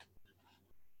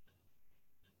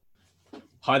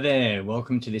Hi there,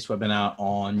 welcome to this webinar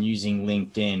on using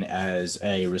LinkedIn as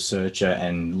a researcher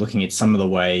and looking at some of the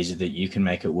ways that you can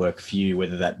make it work for you,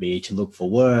 whether that be to look for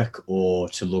work or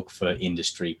to look for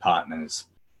industry partners.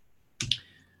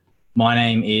 My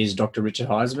name is Dr. Richard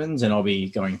Heismans and I'll be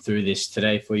going through this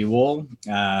today for you all.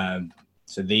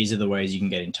 So these are the ways you can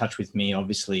get in touch with me.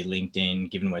 Obviously LinkedIn,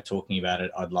 given we're talking about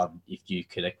it, I'd love if you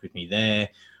connect with me there.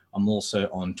 I'm also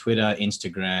on Twitter,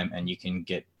 Instagram, and you can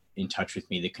get in touch with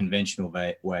me the conventional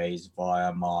ways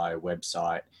via my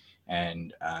website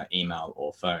and email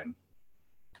or phone.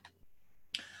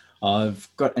 I've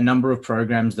got a number of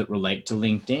programs that relate to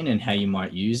LinkedIn and how you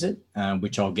might use it,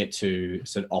 which I'll get to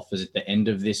sort of offers at the end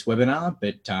of this webinar,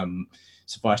 but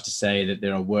suffice to say that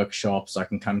there are workshops. I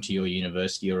can come to your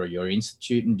university or your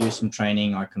institute and do some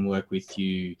training. I can work with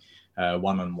you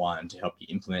one-on-one to help you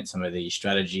implement some of these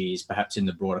strategies, perhaps in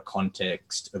the broader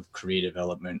context of career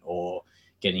development or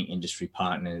getting industry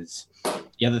partners.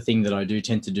 The other thing that I do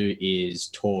tend to do is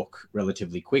talk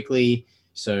relatively quickly.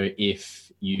 So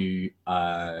if you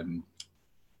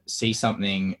see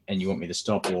something and you want me to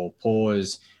stop or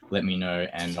pause, let me know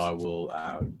and I will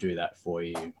do that for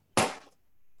you.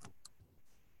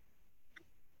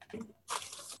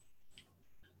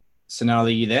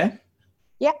 Sonali, are you there?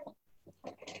 Yeah.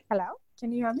 Hello,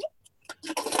 can you hear me?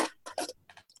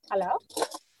 Hello?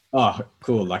 Oh,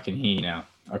 cool, I can hear you now.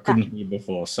 I couldn't hear you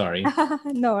before, sorry.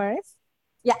 No worries.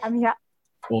 Yeah, I'm here.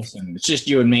 Awesome. It's just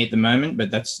you and me at the moment, but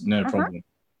that's no problem.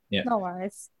 Yeah. No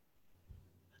worries.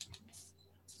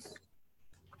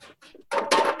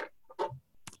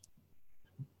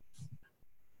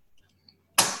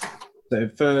 So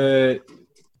for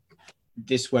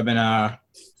this webinar,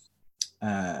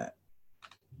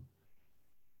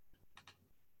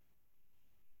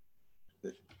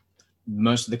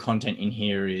 most of the content in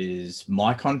here is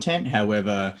my content.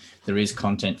 However, there is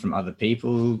content from other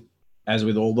people. As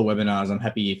with all the webinars, I'm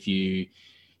happy if you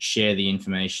share the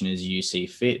information as you see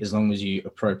fit, as long as you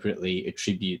appropriately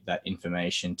attribute that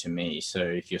information to me. So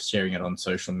if you're sharing it on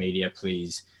social media,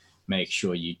 please make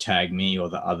sure you tag me or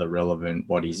the other relevant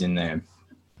bodies in there.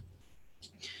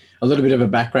 A little bit of a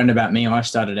background about me. I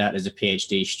started out as a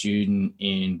PhD student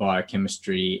in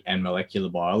biochemistry and molecular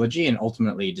biology and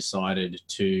ultimately decided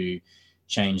to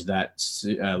change that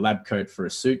lab coat for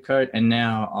a suit coat. And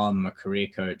now I'm a career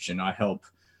coach and I help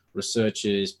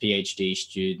researchers, PhD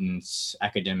students,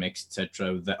 academics,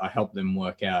 etc. that I help them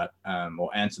work out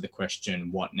or answer the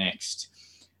question, what next?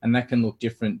 And that can look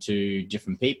different to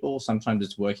different people. Sometimes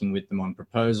it's working with them on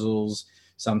proposals.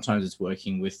 Sometimes it's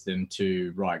working with them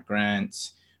to write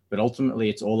grants. But ultimately,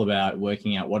 it's all about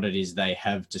working out what it is they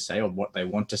have to say or what they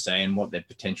want to say and what their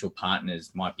potential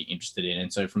partners might be interested in.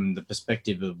 And so from the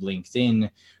perspective of LinkedIn,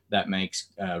 that makes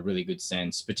really good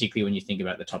sense, particularly when you think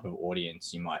about the type of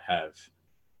audience you might have.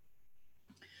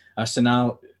 So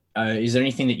now, is there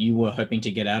anything that you were hoping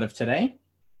to get out of today?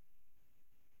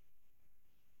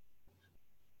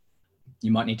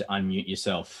 You might need to unmute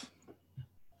yourself.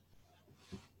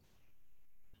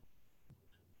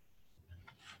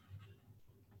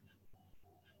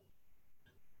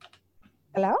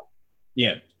 Hello?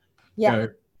 Yeah. Yeah.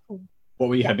 So what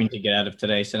were you hoping to get out of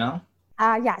today, Sanal?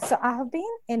 Yeah, so I have been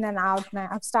in and out now.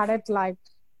 I've started like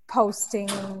posting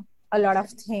a lot of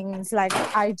things like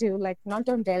I do, like not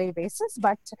on a daily basis,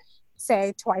 but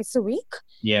say twice a week.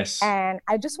 Yes. And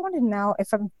I just want to know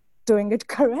if I'm doing it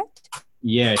correct.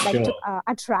 Yeah, like sure. To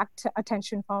attract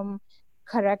attention from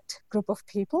correct group of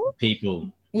people.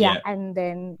 Yeah. And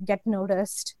then get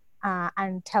noticed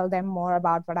and tell them more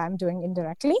about what I'm doing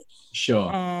indirectly.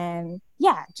 Sure. And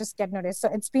yeah, just get noticed. So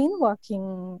it's been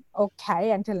working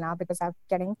okay until now because I'm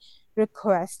getting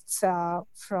requests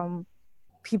from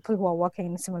people who are working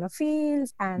in similar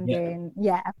fields. And then,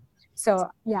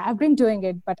 so yeah, I've been doing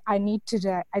it, but I need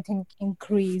to, I think,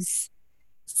 increase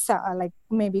like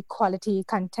maybe quality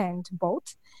content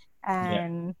both.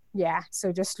 And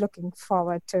so just looking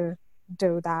forward to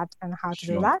do that and how to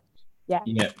do that.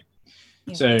 Yeah.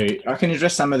 So I can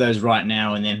address some of those right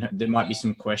now, and then there might be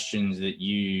some questions that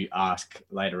you ask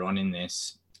later on in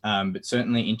this. But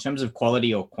certainly in terms of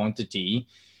quality or quantity,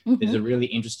 there's a really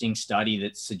interesting study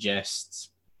that suggests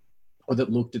or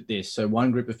that looked at this. So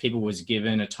one group of people was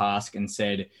given a task and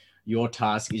said, your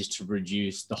task is to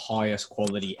produce the highest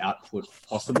quality output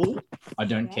possible. I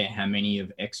don't care how many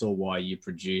of X or Y you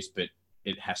produce, but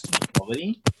it has to be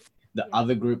quality. The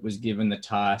other group was given the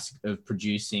task of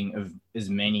producing as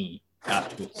many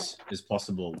outputs as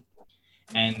possible.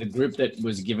 And the group that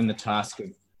was given the task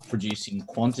of producing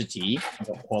quantity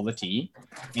or quality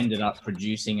ended up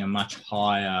producing a much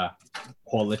higher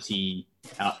quality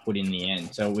output in the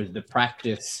end. So it was the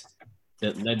practice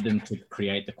that led them to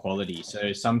create the quality.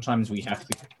 So sometimes we have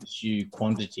to pursue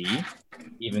quantity,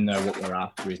 even though what we're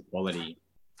after is quality.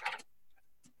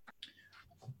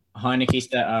 Hi,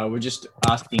 Nikista. We're just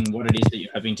asking what it is that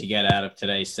you're hoping to get out of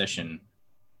today's session.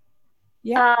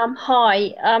 Yeah.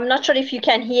 Hi. I'm not sure if you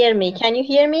can hear me. Can you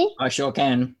hear me? I sure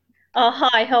can.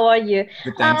 Hi. How are you?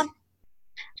 Good, thanks.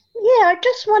 Yeah, I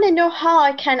just want to know how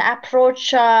I can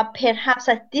approach, perhaps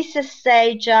at this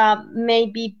stage,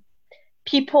 maybe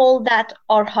people that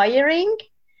are hiring.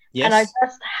 Yes.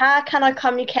 And how can I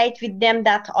communicate with them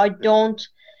that I don't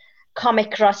come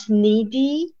across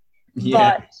needy,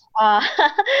 Yeah.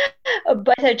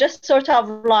 but I just sort of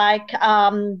like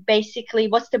basically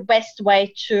what's the best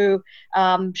way to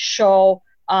show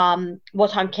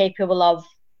what I'm capable of,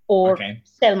 or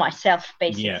sell myself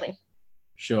basically. Yeah.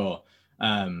 Sure.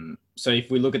 So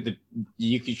if we look at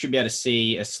you should be able to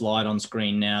see a slide on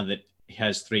screen now that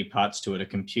has 3 parts to it: a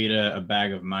computer, a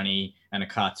bag of money, and a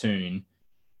cartoon.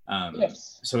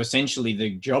 Yes. So essentially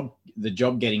the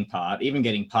job getting part, even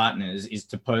getting partners, is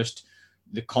to post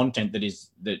the content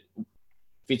that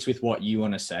fits with what you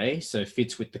want to say. So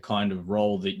fits with the kind of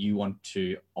role that you want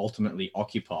to ultimately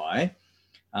occupy.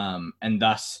 And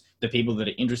thus the people that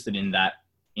are interested in that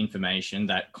information,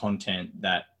 that content,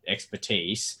 that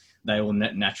expertise, they will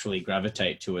naturally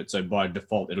gravitate to it. So by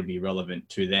default, it'll be relevant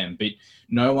to them. But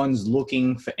no one's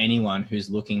looking for anyone who's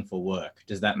looking for work.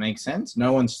 Does that make sense?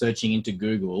 No one's searching into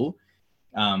Google.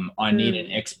 I need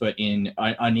an expert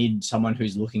I need someone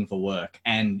who's looking for work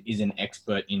and is an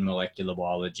expert in molecular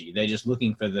biology. They're just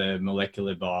looking for the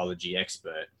molecular biology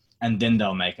expert, and then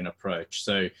they'll make an approach.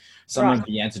 So some of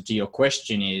the answer to your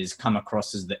question is come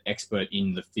across as the expert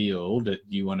in the field that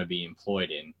you want to be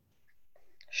employed in.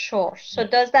 Sure. So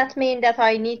does that mean that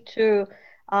I need to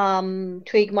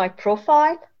tweak my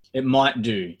profile? It might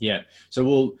do, yeah.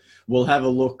 So we'll have a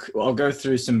look. I'll go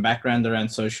through some background around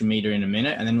social media in a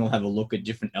minute, and then we'll have a look at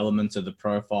different elements of the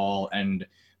profile and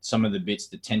some of the bits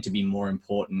that tend to be more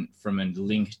important from a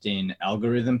LinkedIn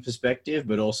algorithm perspective,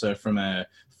 but also from a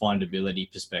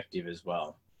findability perspective as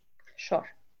well. Sure.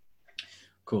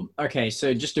 Cool. Okay,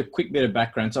 so just a quick bit of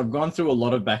background. So I've gone through a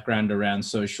lot of background around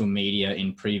social media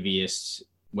in previous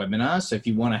webinars. So if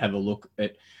you want to have a look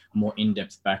at more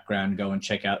in-depth background, go and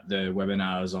check out the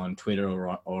webinars on Twitter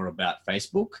or about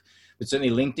Facebook. But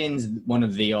certainly LinkedIn's one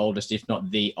of the oldest, if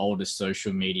not the oldest,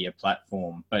 social media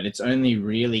platform, but it's only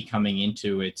really coming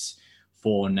into its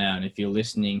fore now. And if you're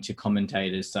listening to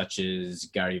commentators such as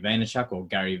Gary Vaynerchuk or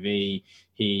Gary V,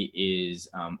 he is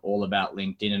all about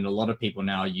LinkedIn, and a lot of people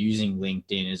now are using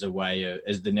LinkedIn as a way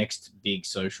as the next big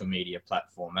social media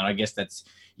platform. And I guess that's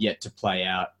yet to play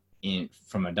out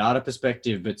from a data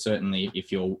perspective, but certainly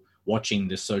if you're watching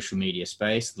the social media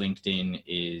space, LinkedIn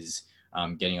is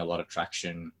getting a lot of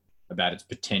traction about its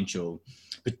potential.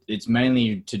 But it's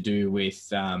mainly to do with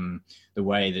the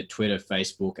way that Twitter,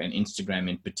 Facebook, and Instagram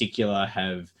in particular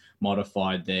have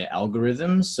modified their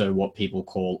algorithms. So what people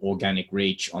call organic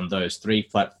reach on those 3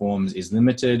 platforms is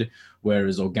limited,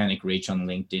 whereas organic reach on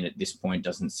LinkedIn at this point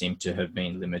doesn't seem to have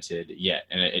been limited yet.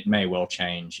 And it may well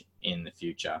change in the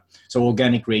future. So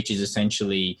organic reach is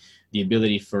essentially the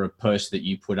ability for a post that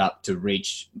you put up to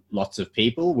reach lots of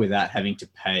people without having to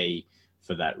pay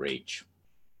for that reach.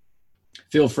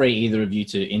 Feel free, either of you,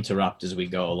 to interrupt as we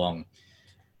go along.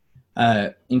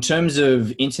 In terms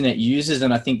of internet users,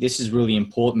 and I think this is really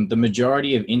important, the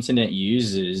majority of internet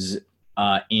users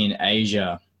are in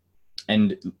Asia,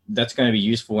 and that's going to be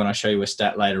useful when I show you a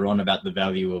stat later on about the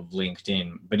value of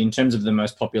LinkedIn. But in terms of the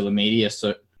most popular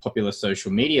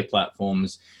social media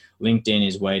platforms, LinkedIn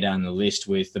is way down the list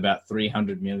with about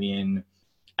 300 million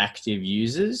active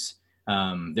users.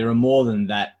 There are more than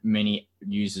that many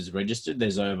users registered.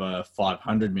 There's over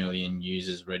 500 million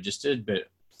users registered, but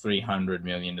 300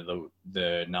 million of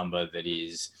the number that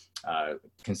is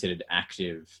considered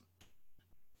active.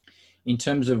 In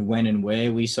terms of when and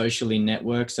where we socially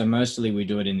network, so mostly we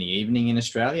do it in the evening in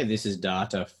Australia. This is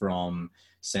data from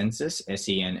Census,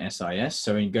 SENSIS.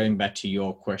 So in going back to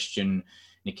your question,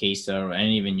 Nikisa, and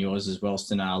even yours as well,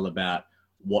 Stanal, about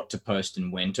what to post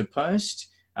and when to post,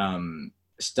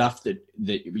 stuff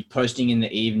that posting in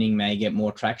the evening may get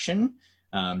more traction,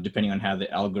 depending on how the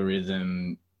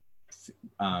algorithm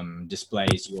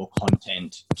displays your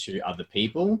content to other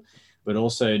people. But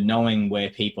also knowing where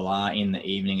people are in the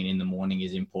evening and in the morning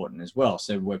is important as well.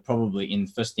 So we're probably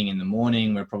first thing in the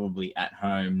morning, we're probably at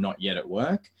home, not yet at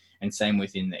work, and same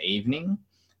within the evening.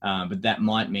 But that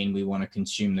might mean we want to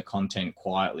consume the content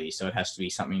quietly. So it has to be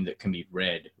something that can be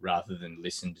read rather than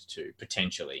listened to,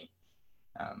 potentially.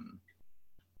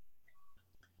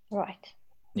 Right.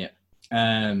 Yeah.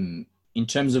 in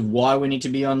terms of why we need to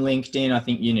be on LinkedIn, I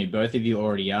think, both of you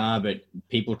already are, but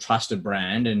people trust a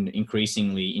brand, and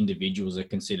increasingly individuals are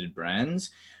considered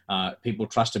brands. People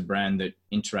trust a brand that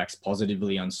interacts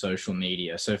positively on social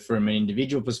media. So from an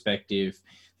individual perspective,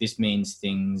 this means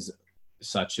things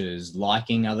such as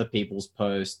liking other people's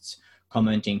posts,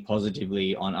 commenting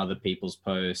positively on other people's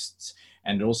posts.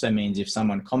 And it also means if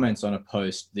someone comments on a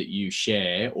post that you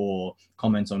share, or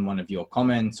comments on one of your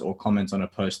comments, or comments on a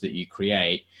post that you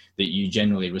create, that you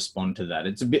generally respond to that.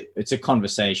 It's a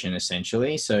conversation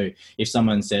essentially. So if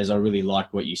someone says, I really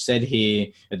like what you said here,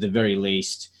 at the very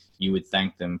least, you would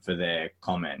thank them for their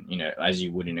comment, as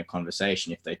you would in a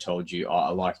conversation. If they told you, I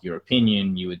like your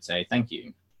opinion, you would say, thank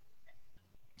you.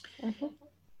 Mm-hmm.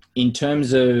 In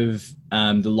terms of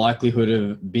the likelihood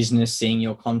of business seeing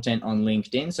your content on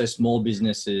LinkedIn, so small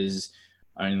businesses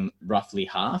own roughly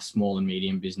half, small and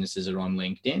medium businesses are on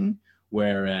LinkedIn,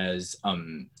 whereas,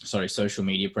 social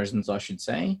media presence, I should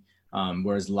say,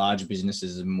 whereas large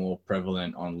businesses are more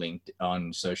prevalent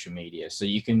on social media. So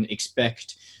you can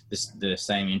expect the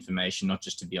same information, not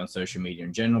just to be on social media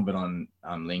in general, but on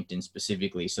LinkedIn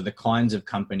specifically. So the kinds of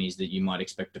companies that you might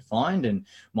expect to find and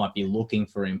might be looking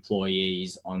for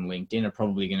employees on LinkedIn are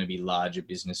probably going to be larger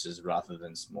businesses rather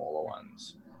than smaller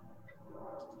ones.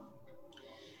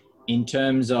 In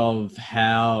terms of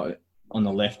how, on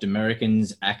the left,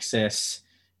 Americans access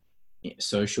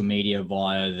social media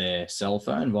via their cell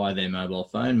phone, via their mobile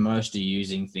phone, most are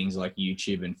using things like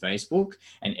YouTube and Facebook,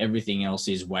 and everything else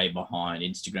is way behind.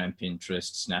 Instagram,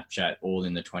 Pinterest, Snapchat, all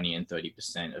in the 20 and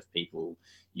 30% of people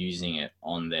using it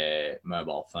on their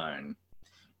mobile phone.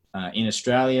 In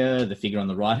Australia, the figure on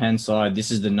the right-hand side,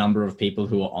 this is the number of people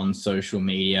who are on social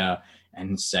media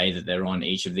and say that they're on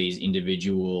each of these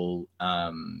individual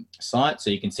sites. So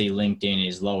you can see LinkedIn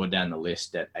is lower down the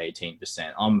list at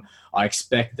 18%. I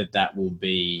expect that will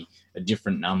be a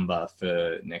different number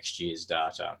for next year's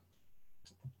data.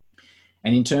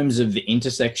 And in terms of the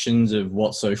intersections of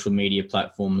what social media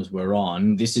platforms we're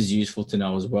on, this is useful to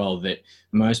know as well, that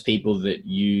most people that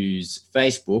use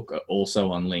Facebook are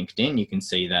also on LinkedIn. You can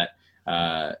see that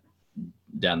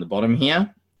down the bottom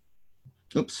here.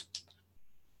 Oops.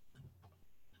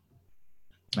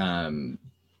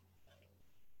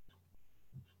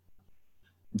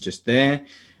 Just there,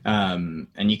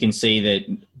 and you can see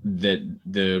that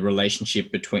the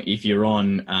relationship between, if you're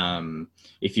on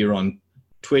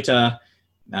Twitter,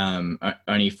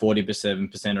 only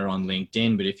 47% are on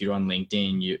LinkedIn, but if you're on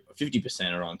LinkedIn,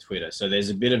 50% are on Twitter. So there's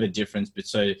a bit of a difference, but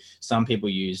so some people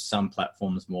use some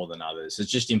platforms more than others.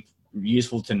 It's just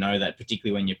useful to know that,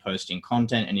 particularly when you're posting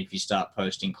content, and if you start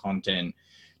posting content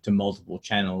to multiple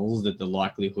channels, that the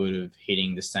likelihood of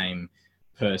hitting the same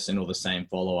person or the same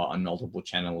follower on multiple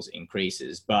channels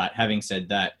increases. But having said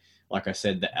that, like I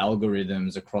said, the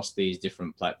algorithms across these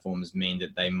different platforms mean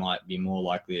that they might be more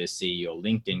likely to see your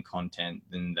LinkedIn content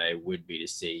than they would be to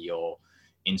see your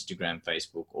Instagram,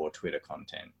 Facebook, or Twitter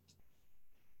content.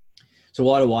 So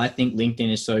why do I think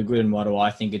LinkedIn is so good, and why do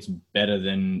I think it's better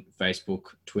than Facebook,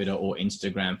 Twitter, or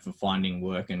Instagram for finding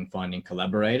work and finding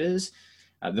collaborators?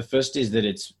 The first is that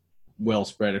it's well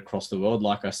spread across the world.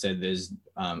 Like I said, there's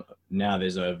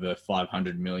over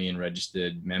 500 million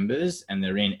registered members, and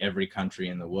they're in every country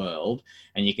in the world.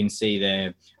 And you can see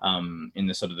there in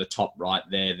the sort of the top right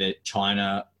there that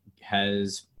China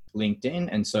has LinkedIn,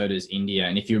 and so does India.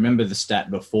 And if you remember the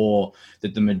stat before,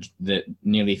 that that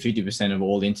nearly 50% of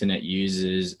all internet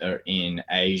users are in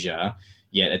Asia,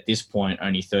 yet at this point,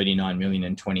 only 39 million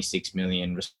and 26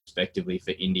 million respectively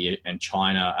for India and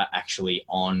China are actually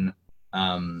on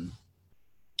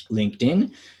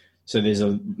LinkedIn. So there's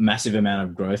a massive amount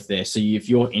of growth there. So if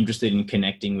you're interested in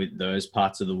connecting with those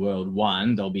parts of the world,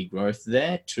 one, there'll be growth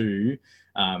there. Two,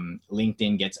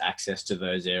 LinkedIn gets access to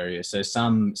those areas. So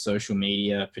some social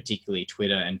media, particularly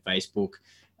Twitter and Facebook,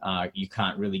 you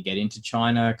can't really get into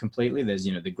China completely. There's,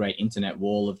 the great internet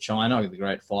wall of China, or the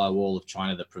great firewall of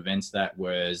China that prevents that,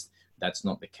 whereas that's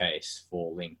not the case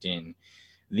for LinkedIn.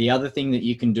 The other thing that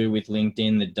you can do with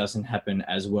LinkedIn that doesn't happen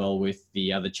as well with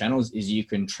the other channels is you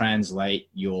can translate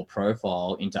your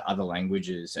profile into other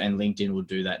languages, and LinkedIn will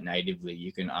do that natively.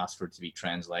 You can ask for it to be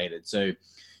translated. So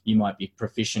you might be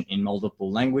proficient in multiple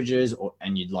languages,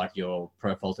 and you'd like your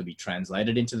profile to be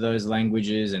translated into those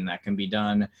languages, and that can be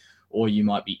done. Or you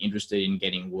might be interested in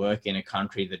getting work in a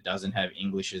country that doesn't have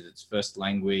English as its first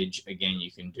language. Again,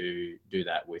 you can do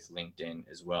that with LinkedIn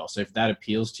as well. So if that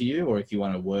appeals to you, or if you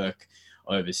want to work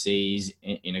overseas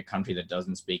in a country that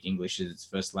doesn't speak English as its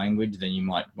first language, then you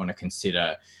might want to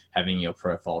consider having your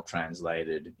profile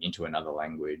translated into another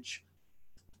language.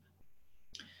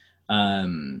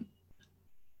 So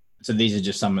these are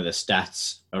just some of the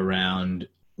stats around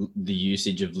the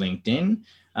usage of LinkedIn.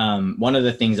 One of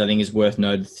the things I think is worth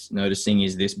noticing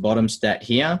is this bottom stat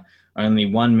here. Only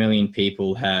 1 million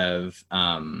people have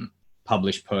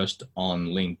published posts on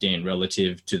LinkedIn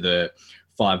relative to the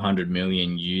 500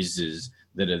 million users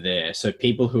that are there. So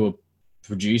people who are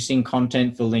producing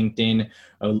content for LinkedIn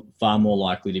are far more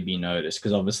likely to be noticed,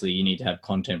 because obviously you need to have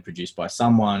content produced by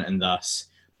someone, and thus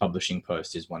publishing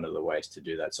posts is one of the ways to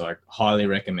do that. So I highly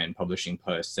recommend publishing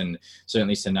posts, and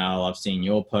certainly Sanal, I've seen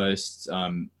your posts,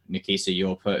 Nikisa,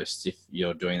 your posts, if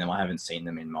you're doing them. I haven't seen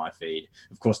them in my feed.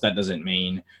 Of course, that doesn't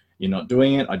mean you're not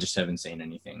doing it. I just haven't seen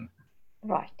anything.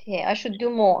 Right. Yeah, I should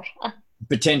do more.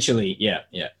 Potentially. Yeah.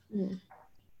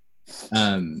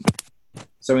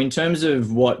 So in terms of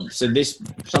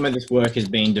some of this work has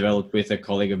been developed with a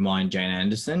colleague of mine, Jane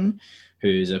Anderson,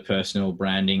 who's a personal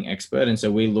branding expert. And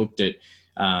so we looked at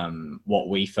what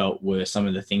we felt were some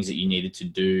of the things that you needed to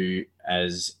do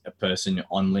as a person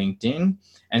on LinkedIn.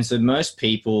 And so most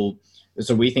people,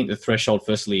 so we think the threshold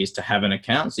firstly is to have an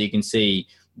account. So you can see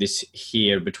this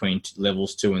here between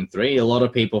levels 2 and 3. A lot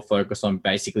of people focus on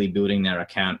basically building their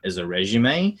account as a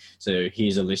resume. So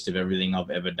here's a list of everything I've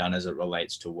ever done as it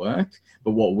relates to work.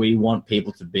 But what we want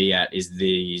people to be at is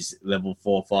these level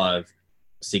 4, 5,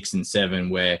 6 and 7,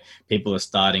 where people are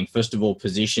starting. First of all,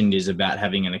 positioned is about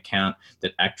having an account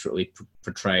that accurately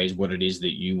portrays what it is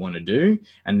that you want to do,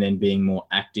 and then being more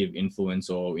active influence,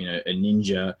 or a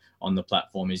ninja on the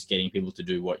platform is getting people to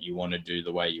do what you want to do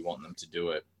the way you want them to do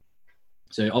it.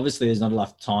 So obviously there's not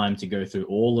enough time to go through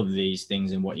all of these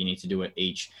things and what you need to do at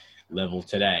each level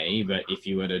today, but if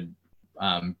you were to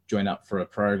join up for a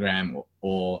program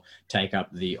or take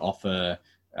up the offer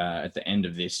at the end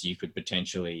of this, you could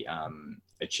potentially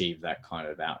achieve that kind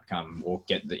of outcome, or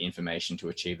get the information to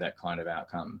achieve that kind of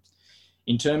outcome.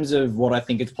 In terms of what I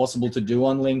think it's possible to do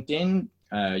on LinkedIn,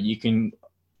 you can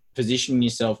position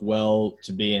yourself well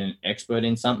to be an expert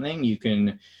in something. You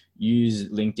can use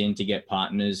LinkedIn to get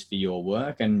partners for your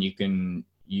work, and you can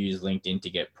use LinkedIn to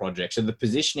get projects. So the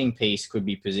positioning piece could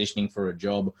be positioning for a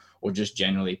job, or just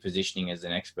generally positioning as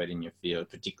an expert in your field,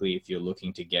 particularly if you're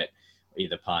looking to get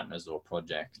either partners or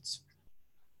projects.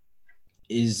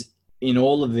 Is in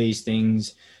all of these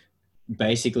things,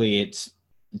 basically it's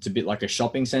a bit like a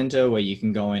shopping center where you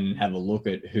can go in and have a look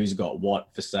at who's got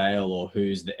what for sale, or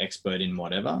who's the expert in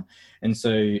whatever. And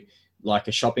so like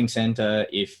a shopping center,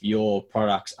 if your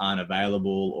products aren't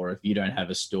available, or if you don't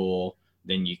have a store,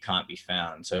 then you can't be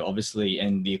found. So obviously,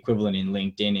 and the equivalent in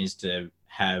LinkedIn is to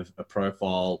have a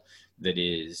profile that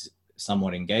is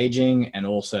somewhat engaging, and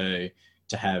also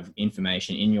to have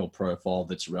information in your profile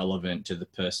that's relevant to the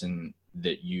person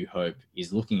that you hope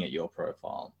is looking at your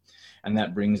profile. And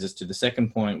that brings us to the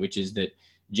second point, which is that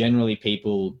generally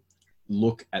people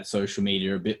look at social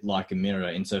media a bit like a mirror,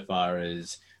 insofar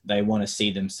as they want to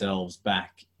see themselves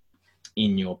back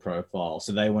in your profile.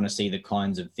 So they want to see the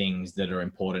kinds of things that are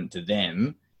important to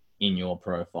them in your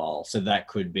profile. So that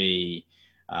could be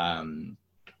a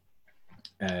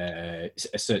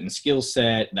certain skill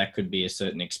set, that could be a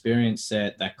certain experience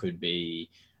set, that could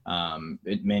be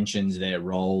it mentions their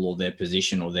role or their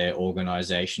position or their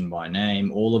organization by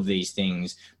name. All of these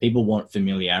things, people want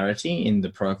familiarity in the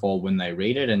profile when they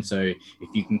read it. And so if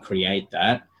you can create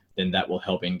that, then that will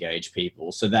help engage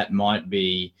people. So that might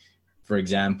be, for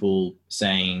example,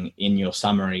 saying in your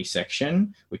summary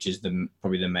section, which is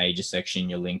probably the major section in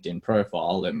your LinkedIn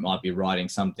profile, it might be writing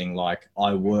something like,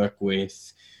 I work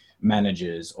with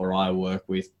managers, or I work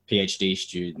with PhD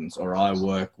students, or I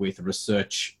work with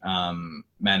research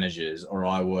managers, or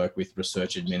I work with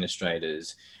research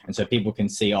administrators. And so people can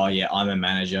see, oh yeah, I'm a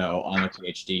manager, or I'm a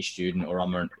PhD student, or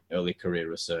I'm an early career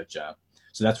researcher.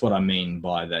 So that's what I mean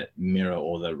by that mirror,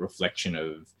 or the reflection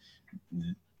of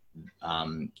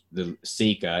the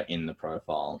seeker in the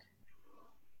profile.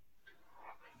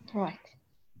 Right.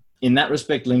 In that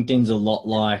respect, LinkedIn's a lot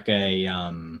like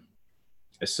a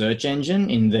search engine,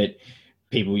 in that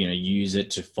people, use it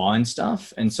to find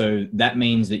stuff. And so that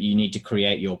means that you need to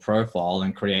create your profile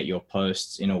and create your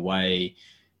posts in a way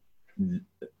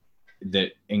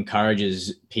that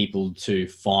encourages people to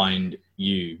find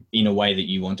you in a way that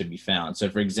you want to be found. So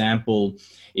for example,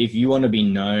 if you want to be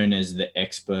known as the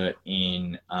expert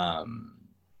in, I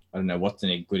don't know, what's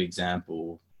a good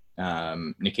example?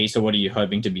 Nikisa, what are you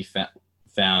hoping to be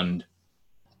found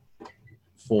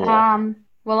for?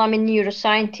 Well, I'm a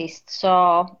neuroscientist,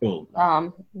 so cool.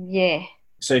 Yeah.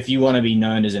 So if you want to be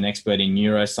known as an expert in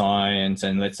neuroscience,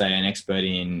 and let's say an expert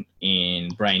in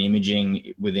brain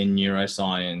imaging within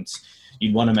neuroscience,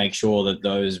 you'd want to make sure that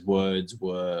those words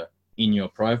were in your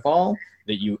profile,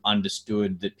 that you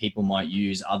understood that people might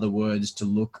use other words to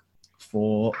look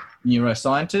for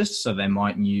neuroscientists. So they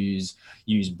might use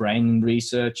brain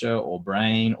researcher or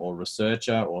brain or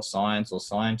researcher or science or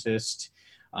scientist.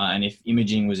 And if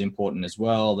imaging was important as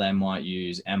well, they might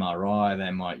use MRI,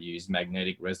 they might use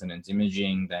magnetic resonance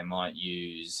imaging, they might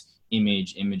use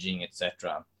imaging,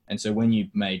 etc. And so when you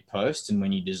made posts and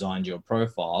when you designed your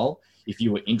profile, if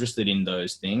you were interested in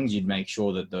those things, you'd make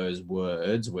sure that those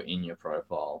words were in your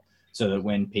profile, so that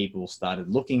when people started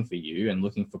looking for you and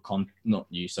looking for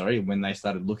when they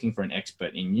started looking for an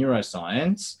expert in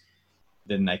neuroscience,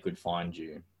 then they could find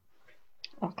you.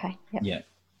 Okay. Yep. Yeah.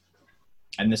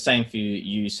 And the same for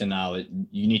you, Sanal.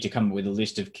 You need to come up with a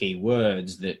list of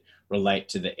keywords that relate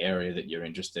to the area that you're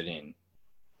interested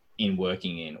in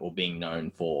working in or being known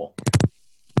for,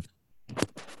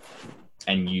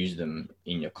 and use them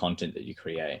in your content that you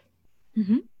create.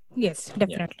 Mm-hmm. Yes,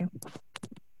 definitely. Yeah.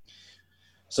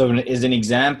 So as an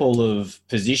example of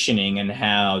positioning and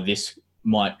how this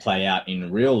might play out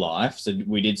in real life, so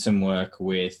we did some work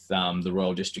with the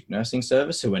Royal District Nursing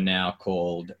Service, who are now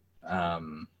called...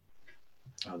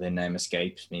 their name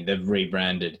escapes me. They've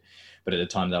rebranded, but at the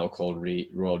time they were called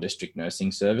Royal District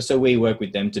Nursing Service. So we work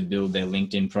with them to build their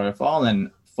LinkedIn profile,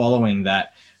 and following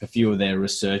that, a few of their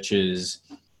researchers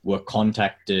were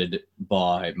contacted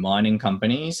by mining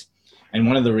companies. And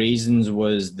one of the reasons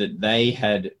was that they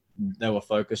were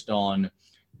focused on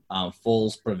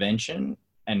falls prevention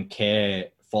and care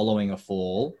following a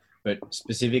fall, but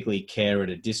specifically care at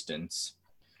a distance.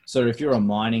 So if you're a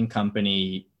mining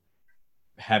company,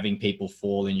 having people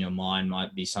fall in your mine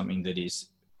might be something that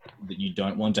you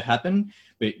don't want to happen,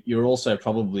 but you're also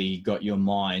probably got your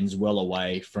mines well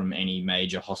away from any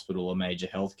major hospital or major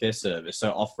healthcare service.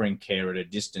 So offering care at a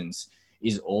distance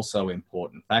is also an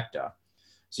important factor.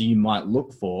 So you might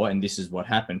look for, and this is what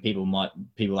happened,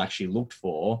 people actually looked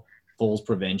for falls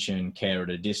prevention, care at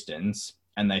a distance,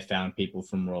 and they found people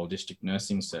from Royal District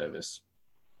Nursing Service.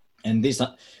 And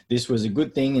this was a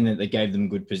good thing in that they gave them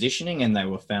good positioning, and they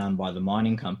were found by the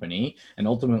mining company. And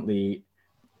ultimately,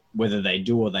 whether they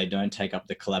do or they don't take up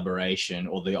the collaboration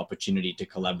or the opportunity to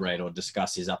collaborate or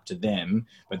discuss is up to them.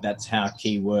 But that's how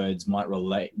keywords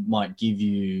might give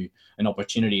you an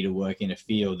opportunity to work in a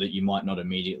field that you might not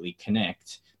immediately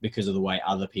connect because of the way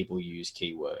other people use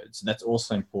keywords. That's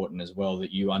also important as well,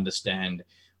 that you understand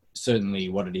certainly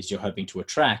what it is you're hoping to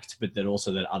attract, but that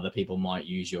also that other people might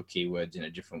use your keywords in a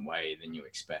different way than you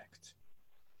expect.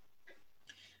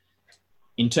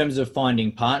 In terms of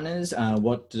finding partners,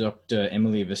 what Dr.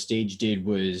 Emily Vestige did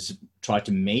was try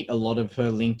to meet a lot of her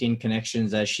LinkedIn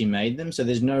connections as she made them. So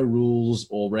there's no rules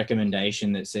or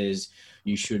recommendation that says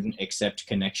you shouldn't accept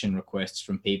connection requests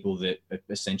from people that are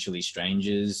essentially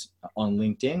strangers on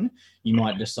LinkedIn. You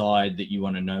might decide that you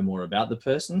want to know more about the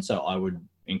person. So I would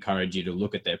encourage you to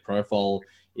look at their profile.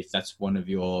 If that's one of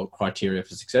your criteria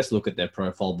for success, look at their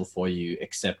profile before you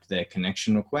accept their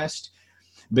connection request.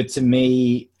 But to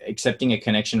me, accepting a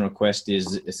connection request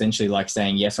is essentially like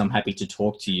saying, yes, I'm happy to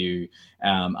talk to you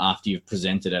after you've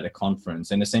presented at a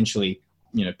conference. And essentially,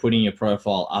 putting your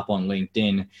profile up on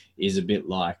LinkedIn is a bit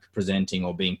like presenting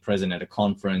or being present at a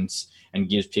conference, and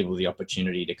gives people the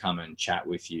opportunity to come and chat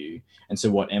with you. And so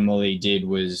what Emily did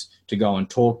was to go and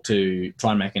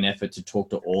try and make an effort to talk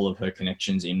to all of her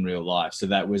connections in real life. So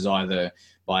that was either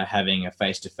by having a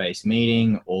face-to-face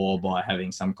meeting or by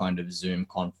having some kind of Zoom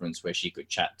conference where she could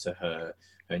chat to her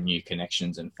new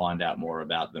connections and find out more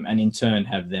about them, and in turn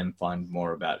have them find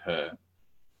more about her.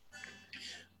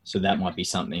 So that might be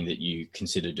something that you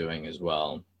consider doing as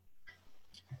well.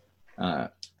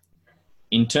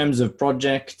 In terms of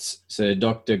projects, so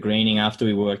Dr. Greening, after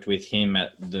we worked with him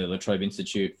at the La Trobe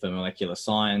Institute for Molecular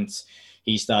Science,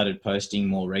 he started posting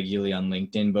more regularly on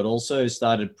LinkedIn, but also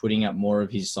started putting up more of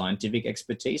his scientific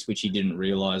expertise, which he didn't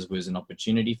realize was an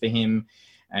opportunity for him.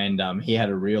 And he had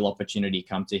a real opportunity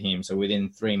come to him. So within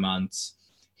 3 months,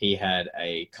 he had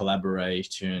a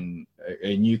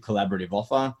new collaborative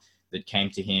offer that came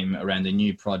to him around a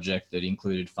new project that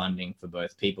included funding for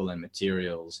both people and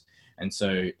materials. And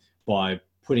so by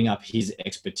putting up his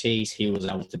expertise, he was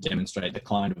able to demonstrate the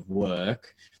kind of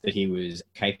work that he was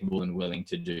capable and willing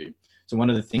to do. So one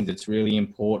of the things that's really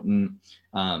important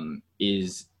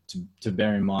is to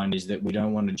bear in mind is that we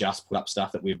don't want to just put up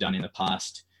stuff that we've done in the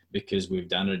past because we've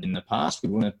done it in the past. We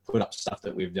want to put up stuff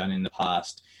that we've done in the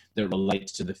past that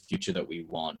relates to the future that we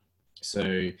want.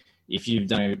 So if you've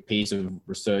done a piece of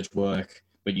research work,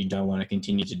 but you don't want to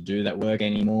continue to do that work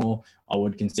anymore, I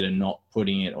would consider not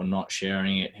putting it or not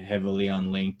sharing it heavily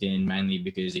on LinkedIn, mainly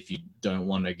because if you don't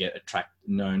want to get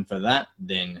known for that,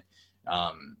 then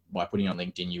by putting it on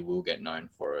LinkedIn, you will get known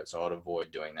for it. So I'd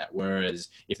avoid doing that. Whereas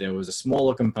if there was a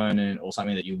smaller component or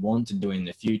something that you want to do in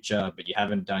the future, but you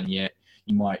haven't done yet,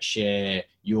 you might share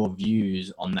your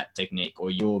views on that technique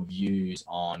or your views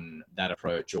on that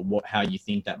approach, or how you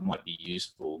think that might be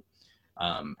useful.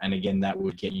 And again, that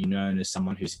would get you known as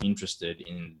someone who's interested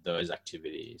in those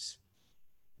activities.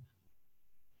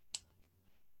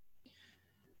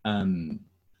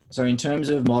 So in terms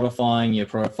of modifying your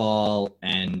profile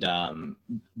and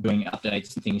doing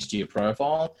updates and things to your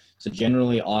profile, so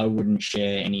generally I wouldn't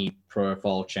share any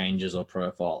profile changes or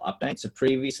profile updates. So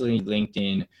previously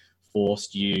LinkedIn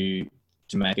forced you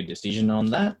to make a decision on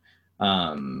that.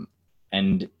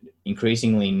 And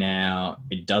increasingly now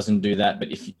it doesn't do that. But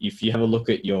if you have a look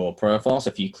at your profile, so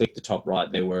if you click the top right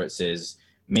there where it says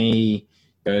me,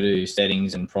 go to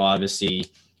settings and privacy,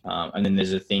 and then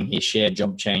there's a thing here, share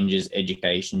job changes,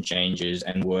 education changes,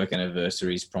 and work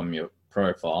anniversaries from your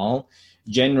profile.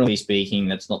 Generally speaking,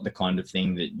 that's not the kind of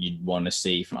thing that you'd want to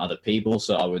see from other people.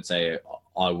 So I would say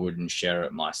I wouldn't share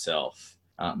it myself.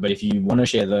 But if you want to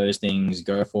share those things,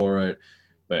 go for it.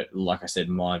 But like I said,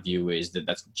 my view is that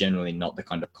that's generally not the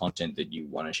kind of content that you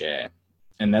want to share.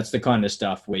 And that's the kind of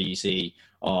stuff where you see,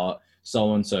 oh,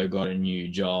 so-and-so got a new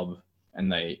job, and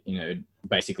they,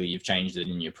 basically you've changed it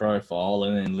in your profile,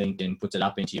 and then LinkedIn puts it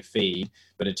up into your feed,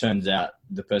 but it turns out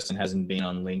the person hasn't been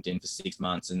on LinkedIn for 6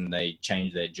 months and they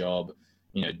changed their job,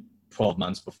 12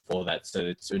 months before that. So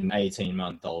it's an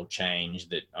 18-month-old change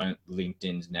that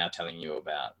LinkedIn's now telling you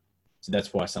about. So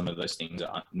that's why some of those things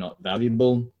are not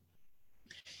valuable.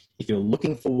 If you're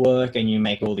looking for work and you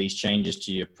make all these changes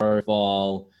to your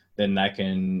profile, then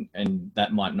that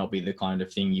might not be the kind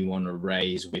of thing you want to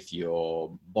raise with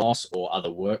your boss or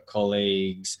other work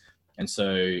colleagues. And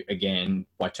so again,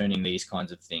 by turning these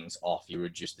kinds of things off, you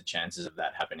reduce the chances of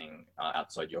that happening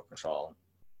outside your control.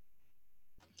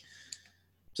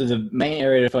 So the main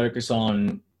area to focus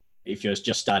on if you're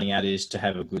just starting out is to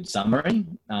have a good summary.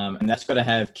 And that's got to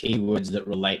have keywords that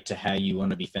relate to how you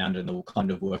want to be found and the kind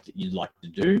of work that you'd like to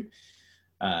do.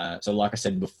 So like I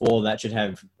said before, that should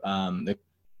have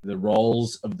the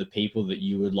roles of the people that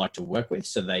you would like to work with.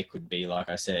 So they could be, like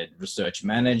I said, research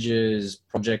managers,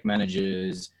 project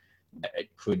managers. It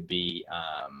could be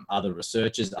other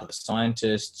researchers, other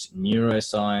scientists,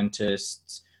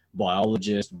 neuroscientists,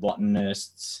 biologists,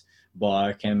 botanists,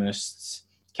 biochemists,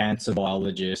 cancer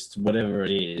biologists, whatever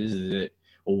it is,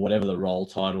 or whatever the role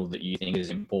title that you think is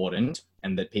important,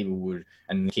 and that people would,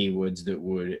 and the keywords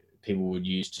that people would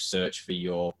use to search for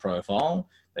your profile,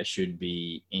 they should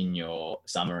be in your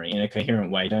summary in a coherent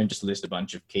way. Don't just list a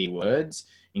bunch of keywords,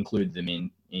 include them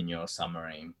in your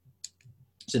summary.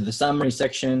 So the summary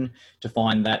section, to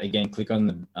find that, again, click on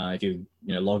the, if you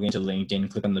log into LinkedIn,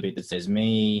 click on the bit that says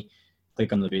me,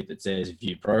 click on the bit that says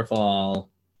view profile,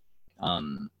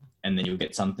 and then you'll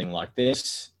get something like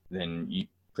this. Then you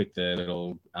click the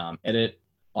little edit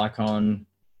icon,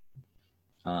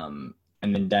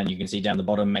 and then down you can see down the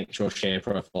bottom, make sure share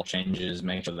profile changes,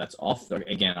 make sure that's off.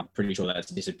 Again, I'm pretty sure that's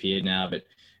disappeared now, but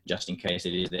just in case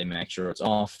it is there, make sure it's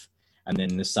off. And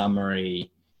then the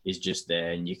summary is just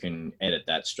there, and you can edit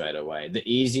that straight away. The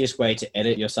easiest way to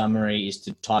edit your summary is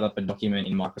to type up a document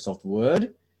in Microsoft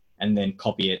Word and then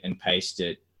copy it and paste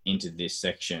it into this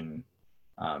section.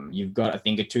 You've got, I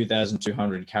think, a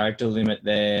 2,200 character limit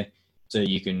there, so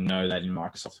you can know that in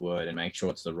Microsoft Word and make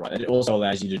sure it's the right. It also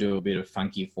allows you to do a bit of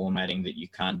funky formatting that you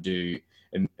can't do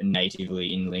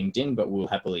natively in LinkedIn, but will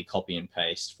happily copy and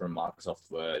paste from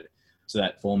Microsoft Word. So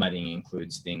that formatting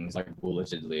includes things like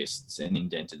bulleted lists and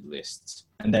indented lists,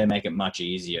 and they make it much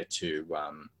easier to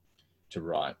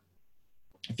write.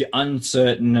 If you're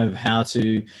uncertain of how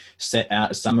to set out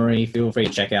a summary, feel free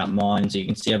to check out mine. So you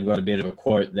can see I've got a bit of a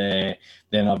quote there.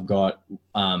 Then I've got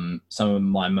some of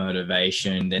my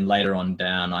motivation. Then later on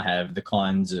down, I have the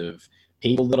kinds of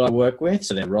people that I work with.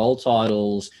 So their role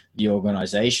titles, the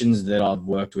organizations that I've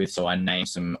worked with. So I name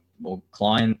some more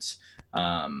clients.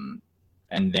 And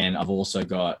then I've also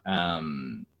got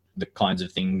the kinds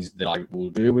of things that I will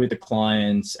do with the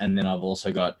clients. And then I've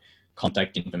also got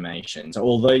contact information. So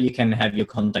although you can have your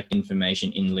contact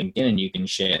information in LinkedIn and you can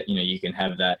share, you can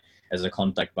have that as a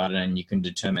contact button and you can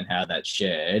determine how that's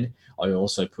shared, I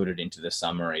also put it into the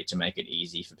summary to make it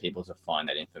easy for people to find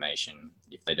that information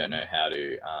if they don't know how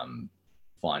to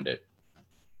find it.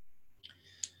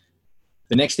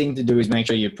 The next thing to do is make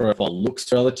sure your profile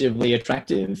looks relatively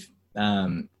attractive.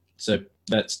 So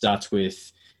that starts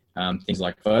with things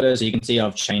like photos. So you can see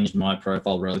I've changed my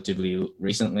profile relatively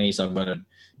recently. So I've got a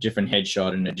different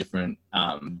headshot and a different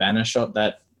banner shot.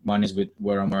 That one is with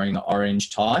where I'm wearing the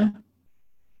orange tie.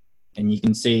 And you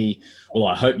can see, well,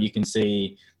 I hope you can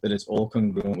see that it's all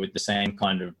congruent with the same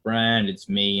kind of brand. It's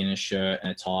me in a shirt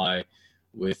and a tie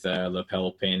with a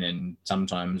lapel pin, and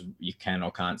sometimes you can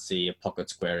or can't see a pocket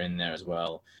square in there as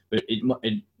well. But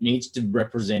it needs to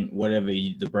represent whatever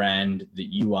the brand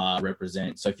that you are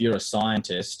represents. So if you're a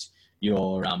scientist,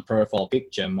 your profile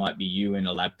picture might be you in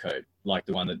a lab coat, like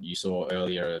the one that you saw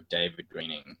earlier of David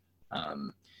Greening.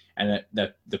 And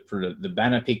the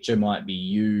banner picture might be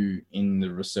you in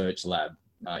the research lab,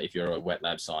 if you're a wet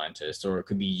lab scientist, or it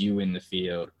could be you in the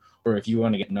field. Or if you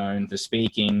want to get known for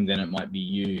speaking, then it might be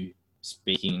you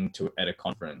speaking at a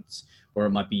conference, or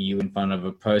it might be you in front of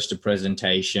a poster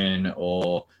presentation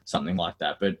or something like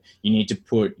that. But you need to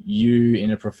put you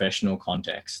in a professional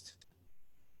context.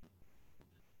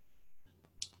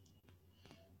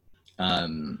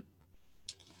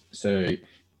 So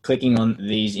clicking on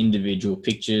these individual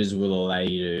pictures will allow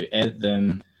you to edit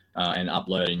them and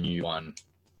upload a new one.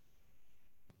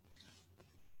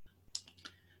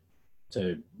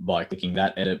 So by clicking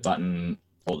that edit button,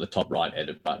 or the top right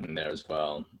edit button there as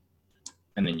well,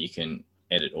 and then you can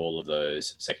edit all of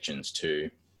those sections too.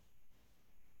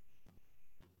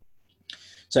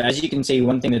 So as you can see,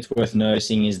 one thing that's worth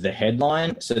noticing is the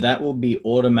headline. So that will be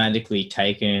automatically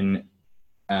taken.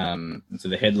 So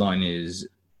the headline is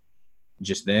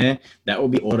just there. That will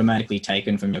be automatically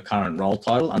taken from your current role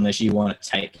title, unless you want to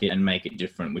take it and make it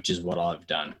different, which is what I've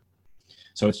done.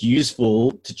 So it's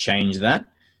useful to change that.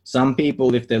 Some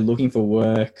people, if they're looking for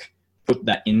work, put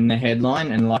that in the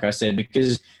headline. And like I said,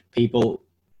 because people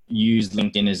use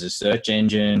LinkedIn as a search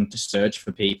engine to search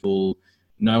for people,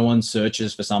 no one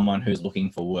searches for someone who's looking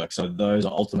for work. So those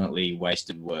are ultimately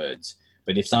wasted words.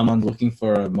 But if someone's looking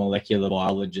for a molecular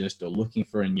biologist or looking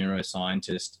for a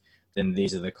neuroscientist, then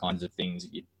these are the kinds of things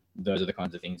those are the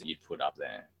kinds of things that you'd put up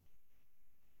there.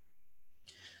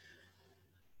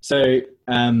 So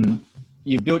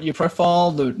you've built your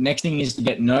profile. The next thing is to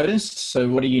get noticed. So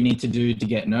what do you need to do to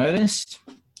get noticed?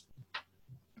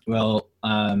 Well,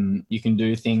 you can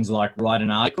do things like write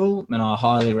an article, and I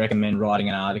highly recommend writing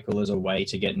an article as a way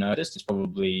to get noticed. It's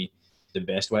probably the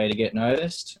best way to get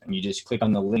noticed. And you just click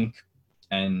on the link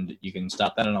and you can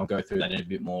start that, and I'll go through that in a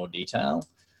bit more detail.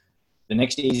 The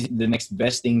next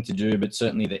best thing to do, but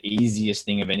certainly the easiest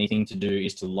thing of anything to do,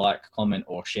 is to like, comment,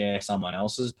 or share someone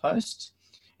else's post.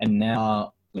 And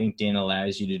now LinkedIn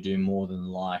allows you to do more than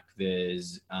like.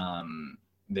 There's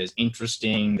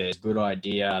interesting, there's good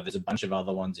idea, there's a bunch of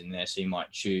other ones in there, so you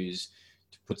might choose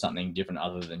to put something different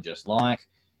other than just like.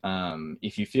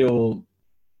 If you feel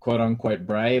quote unquote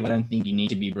brave, I don't think you need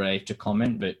to be brave to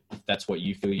comment, but if that's what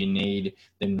you feel you need,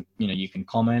 then you can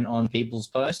comment on people's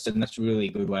posts, and that's a really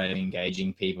good way of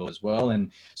engaging people as well.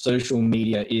 And social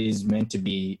media is meant to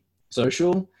be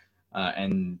social,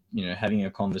 and having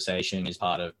a conversation is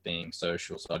part of being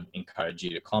social. So I'd encourage you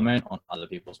to comment on other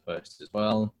people's posts as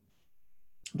well.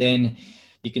 Then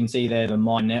you can see there the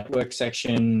My Network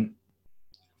section.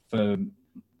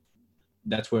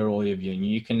 That's where all of your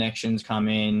new connections come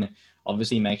in.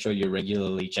 Obviously, make sure you're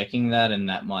regularly checking that, and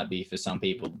that might be for some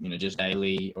people, just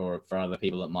daily, or for other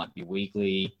people, it might be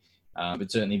weekly. But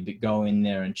certainly go in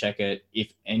there and check it.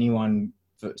 If anyone,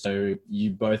 so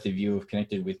both of you have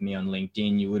connected with me on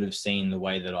LinkedIn, you would have seen the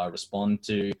way that I respond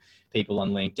to people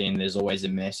on LinkedIn. There's always a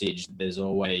message. There's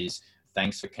always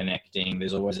thanks for connecting.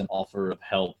 There's always an offer of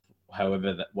help,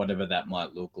 whatever that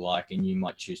might look like, and you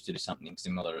might choose to do something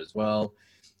similar as well.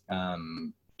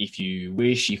 If you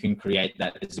wish, you can create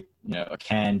that as a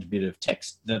canned bit of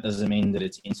text. That doesn't mean that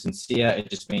it's insincere. It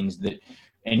just means that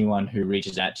anyone who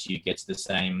reaches out to you gets the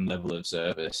same level of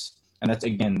service. And that's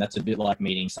a bit like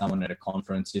meeting someone at a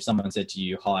conference. If someone said to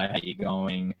you, "Hi, how you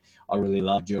going? I really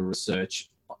loved your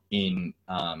research in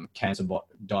cancer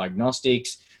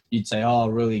diagnostics," you'd say, "Oh,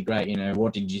 really great.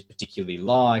 What did you particularly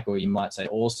like?" Or you might say,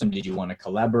 "Awesome. Did you want to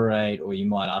collaborate?" Or you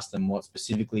might ask them, "What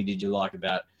specifically did you like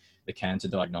about the cancer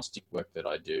diagnostic work that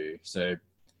I do?" So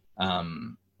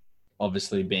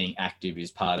obviously being active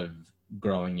is part of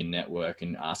growing your network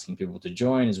and asking people to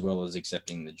join, as well as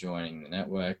accepting joining the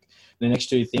network. The next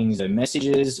two things are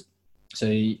messages. So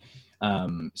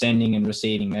sending and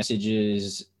receiving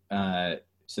messages.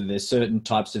 So there's certain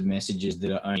types of messages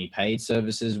that are only paid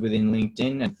services within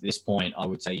LinkedIn. At this point, I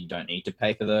would say you don't need to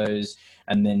pay for those.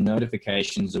 And then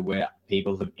notifications are where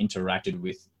people have interacted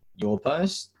with your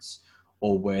posts,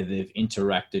 or where they've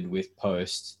interacted with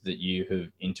posts that you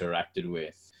have interacted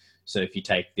with. So if you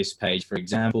take this page, for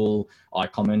example, I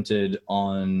commented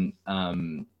on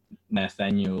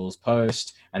Nathaniel's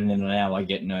post, and then now I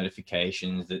get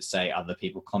notifications that say other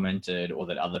people commented, or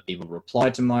that other people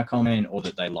replied to my comment, or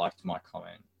that they liked my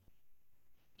comment.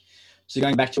 So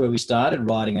going back to where we started,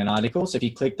 writing an article. So if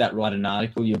you click that write an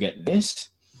article, you'll get this.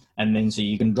 And then so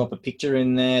you can drop a picture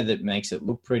in there that makes it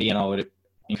look pretty, and I would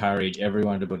encourage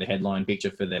everyone to put a headline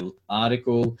picture for their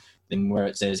article. Then where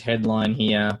it says headline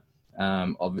here,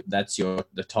 that's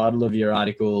the title of your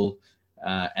article.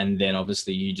 And then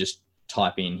obviously you just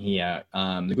type in here.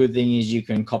 The good thing is you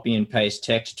can copy and paste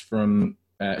text from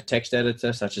a text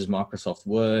editor such as Microsoft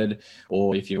Word,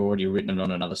 or if you've already written it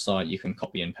on another site, you can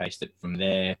copy and paste it from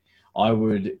there.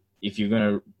 If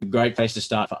you're a great place to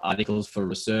start for articles for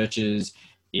researchers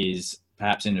is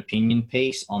perhaps an opinion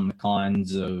piece on the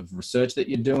kinds of research that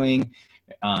you're doing.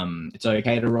 It's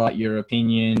okay to write your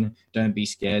opinion. Don't be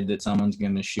scared that someone's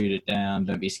going to shoot it down.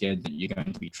 Don't be scared that you're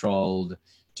going to be trolled.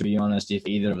 To be honest, if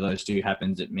either of those two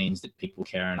happens, it means that people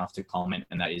care enough to comment,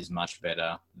 and that is much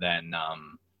better than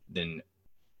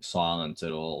silence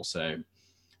at all. So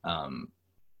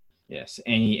yes,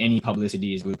 any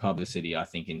publicity is good publicity, I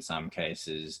think, in some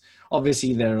cases.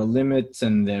 Obviously there are limits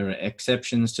and there are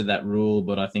exceptions to that rule,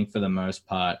 but I think for the most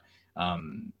part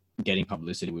getting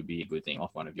publicity would be a good thing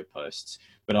off one of your posts.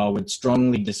 But I would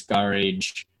strongly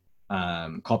discourage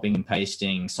copying and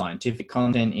pasting scientific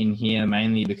content in here,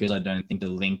 mainly because I don't think the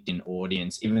LinkedIn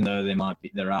audience, even though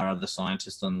there are other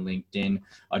scientists on LinkedIn,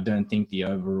 I don't think the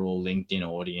overall LinkedIn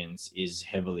audience is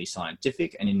heavily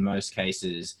scientific. And in most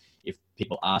cases, if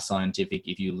people are scientific,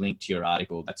 if you link to your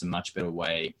article, that's a much better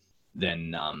way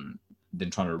than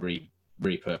trying to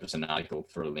repurpose an article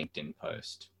for a LinkedIn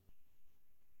post.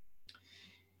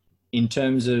 In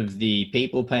terms of the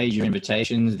people page, your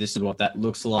invitations, this is what that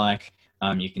looks like.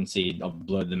 You can see I've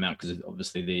blurred them out because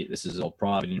obviously this is all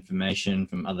private information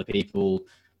from other people.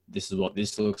 This is what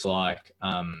this looks like.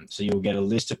 So you'll get a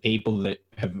list of people that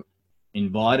have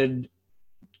invited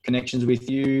connections with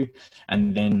you,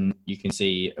 and then you can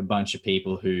see a bunch of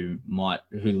people who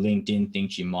LinkedIn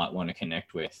thinks you might want to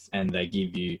connect with, and they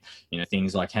give you,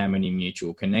 things like how many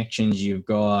mutual connections you've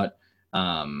got,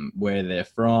 where they're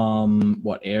from,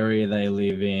 what area they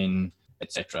live in,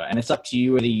 etc. And it's up to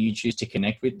you whether you choose to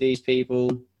connect with these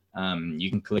people. You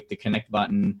can click the connect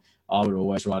button. I would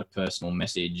always write a personal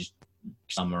message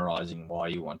summarizing why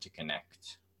you want to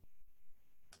connect.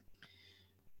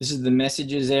 This is the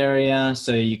messages area.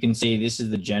 So you can see this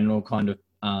is the general kind of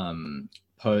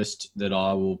post that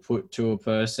I will put to a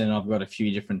person. I've got a few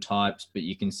different types, but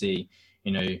you can see,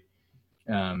 dear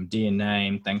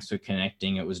name, thanks for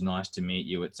connecting. It was nice to meet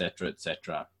you, etc.,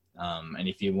 etc. And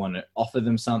if you want to offer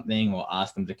them something or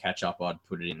ask them to catch up, I'd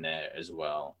put it in there as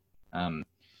well.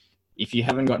 If you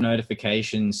haven't got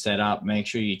notifications set up, make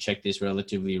sure you check this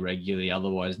relatively regularly.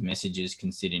 Otherwise, messages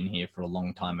can sit in here for a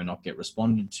long time and not get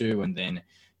responded to. And then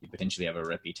you potentially have a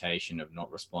reputation of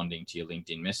not responding to your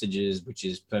LinkedIn messages, which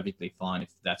is perfectly fine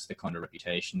if that's the kind of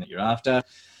reputation that you're after.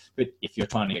 But if you're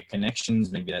trying to get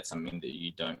connections, maybe that's something that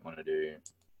you don't want to do.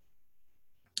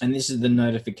 And this is the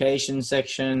notification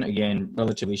section. Again,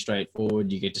 relatively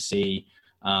straightforward. You get to see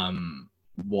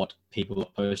what people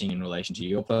are posting in relation to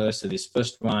your post. So this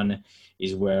first one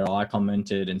is where I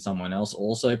commented and someone else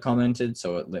also commented,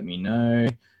 so it let me know.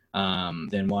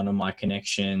 Then one of my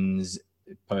connections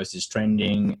post is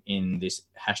trending in this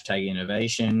hashtag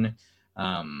innovation.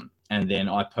 And then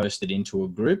I posted into a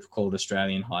group called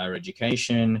Australian Higher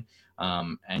Education.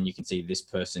 And you can see this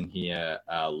person here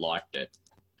liked it.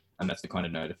 And that's the kind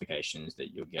of notifications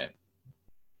that you'll get.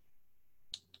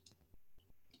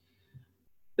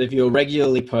 If you're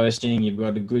regularly posting, you've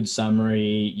got a good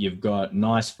summary, you've got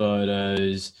nice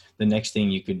photos, the next thing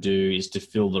you could do is to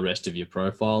fill the rest of your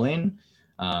profile in.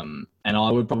 And I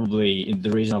would probably,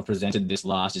 the reason I've presented this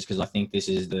last is because I think this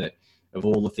is of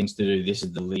all the things to do, this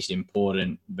is the least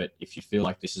important. But if you feel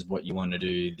like this is what you want to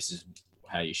do, this is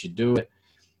how you should do it.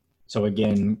 So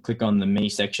again, click on the Me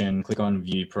section, click on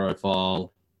View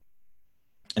Profile,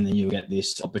 and then you'll get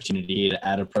this opportunity to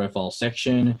add a profile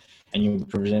section, and you'll be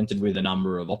presented with a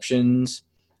number of options.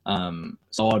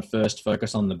 So I'd first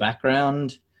focus on the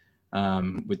background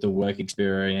with the work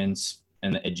experience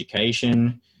and the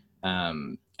education.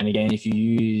 And again, if you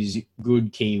use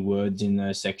good keywords in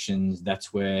those sections,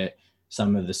 that's where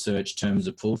some of the search terms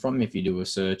are pulled from if you do a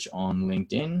search on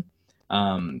LinkedIn.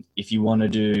 If you want to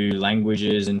do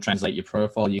languages and translate your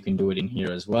profile, you can do it in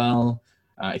here as well.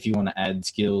 If you want to add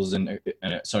skills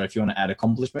if you want to add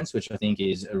accomplishments, which I think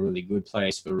is a really good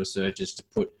place for researchers to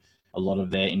put a lot of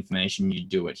their information, you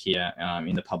do it here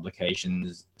in the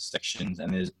publications sections.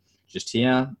 And there's just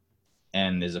here,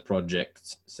 and there's a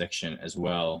project section as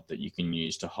well that you can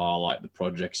use to highlight the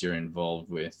projects you're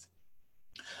involved with.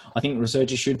 I think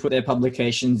researchers should put their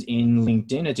publications in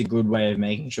LinkedIn. It's a good way of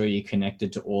making sure you're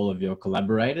connected to all of your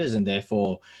collaborators and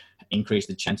therefore increase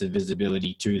the chance of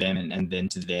visibility to them and then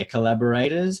to their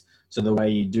collaborators. So the way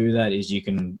you do that is you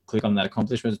can click on that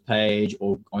accomplishments page,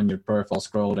 or on your profile,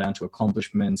 scroll down to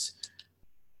accomplishments,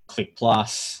 click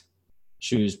plus,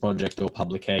 choose project or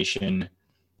publication.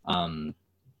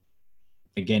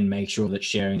 Again, make sure that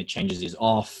sharing the changes is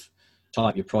off.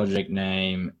 Type your project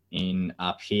name in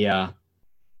up here,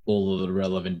 all of the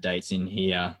relevant dates in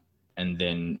here, and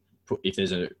then if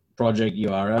there's a project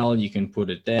URL, you can put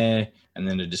it there, and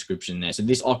then a description there. So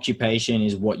this occupation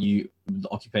is the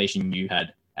occupation you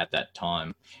had at that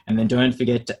time. And then don't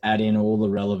forget to add in all the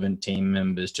relevant team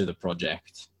members to the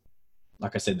project.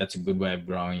 Like I said, that's a good way of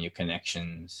growing your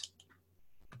connections.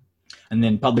 And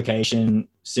then publication,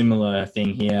 similar thing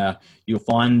here. You'll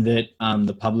find that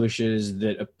the publishers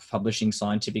that are publishing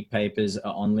scientific papers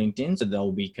are on LinkedIn, so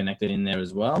they'll be connected in there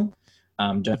as well.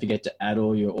 Don't forget to add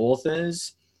all your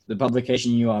authors. The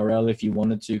publication URL, if you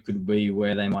wanted to, could be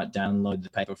where they might download the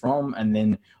paper from. And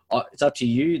then it's up to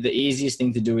you. The easiest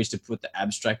thing to do is to put the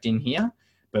abstract in here,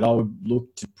 but I would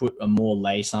look to put a more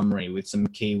lay summary with some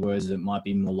keywords that might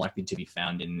be more likely to be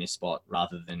found in this spot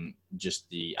rather than just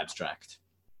the abstract.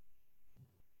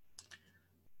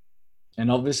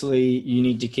 And obviously you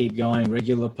need to keep going.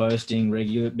 Regular posting,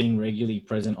 being regularly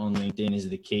present on LinkedIn is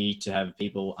the key to have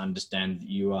people understand that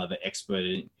you are the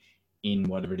expert in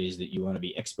whatever it is that you want to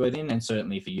be expert in, and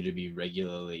certainly for you to be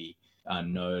regularly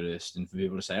noticed, and for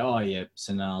people to say, oh yeah,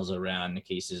 Sanal's around,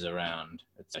 Nikisa's around,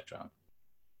 etc.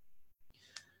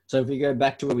 So if we go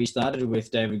back to where we started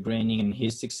with David Greening and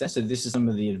his success, so this is some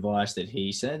of the advice that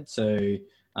he said. So, you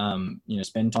know,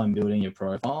 spend time building your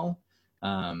profile.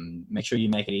 Make sure you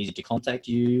make it easy to contact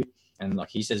you. And like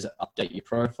he says, update your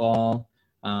profile.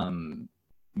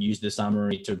 Use the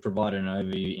summary to provide an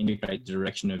overview, indicate the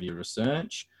direction of your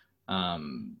research.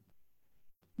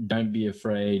 Don't be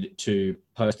afraid to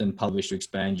post and publish to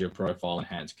expand your profile,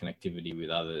 enhance connectivity with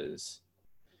others.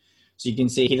 So you can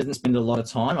see he doesn't spend a lot of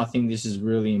time. I think this is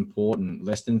really important.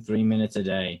 Less than 3 minutes a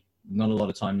day. Not a lot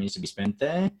of time needs to be spent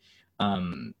there.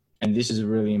 And this is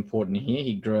really important here.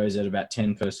 He grows at about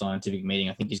 10 per scientific meeting.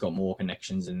 I think he's got more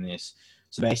connections than this.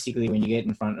 So basically when you get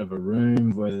in front of a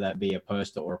room, whether that be a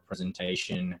poster or a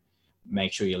presentation,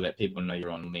 make sure you let people know you're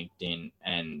on LinkedIn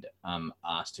and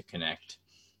ask to connect.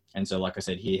 And so, like I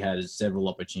said, he has several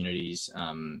opportunities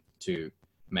to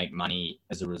make money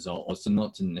as a result, or so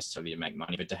not to necessarily make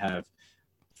money, but to have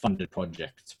funded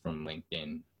projects from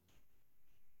LinkedIn.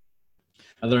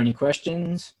 Are there any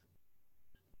questions?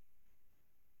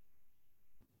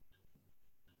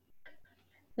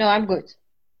 No, I'm good.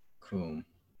 Cool.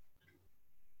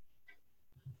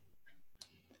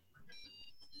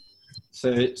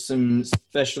 So some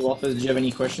special offers. Do you have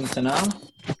any questions,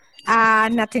 Sanal?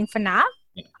 Nothing for now.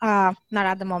 Yeah. Not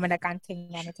at the moment. I can't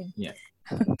think anything. Yeah.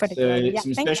 So yeah,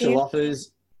 some special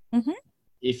offers. Mm-hmm.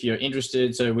 If you're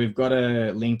interested, so we've got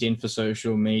a LinkedIn for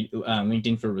social media,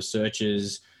 LinkedIn for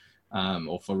researchers,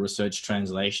 or for research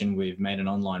translation. We've made an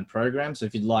online program. So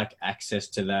if you'd like access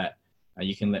to that,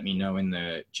 you can let me know in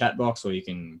the chat box, or you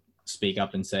can speak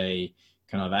up and say,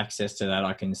 can I have access to that?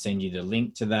 I can send you the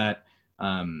link to that.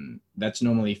 That's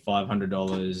normally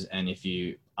 $500. And if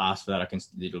you ask for that,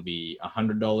 it'll be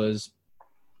 $100.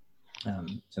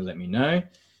 So let me know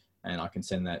and I can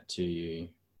send that to you.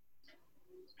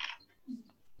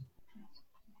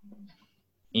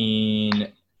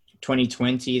 In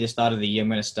 2020, the start of the year, I'm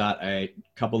going to start a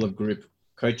couple of group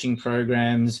coaching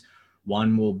programs.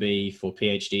 One will be for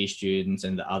PhD students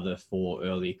and the other for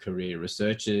early career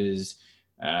researchers,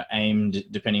 aimed,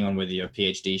 depending on whether you're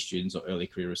PhD students or early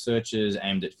career researchers,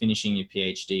 aimed at finishing your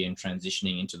PhD and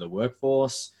transitioning into the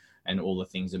workforce and all the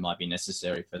things that might be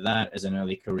necessary for that. As an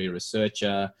early career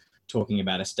researcher, talking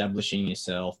about establishing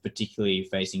yourself, particularly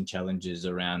facing challenges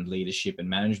around leadership and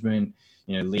management,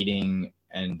 you know, leading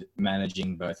and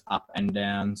managing both up and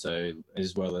down, so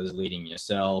as well as leading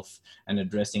yourself and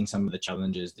addressing some of the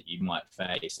challenges that you might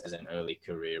face as an early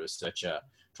career researcher,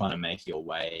 trying to make your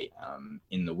way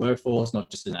in the workforce, not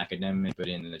just an academic, but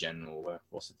in the general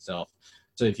workforce itself.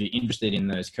 So if you're interested in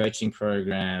those coaching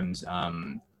programs,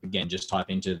 again, just type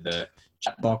into the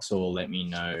chat box or let me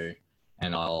know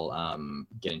and I'll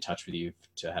get in touch with you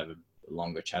to have a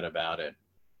longer chat about it.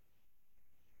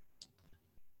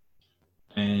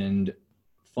 And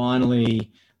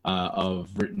finally, I've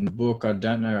written a book. I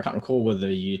don't know, I can't recall whether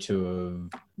you two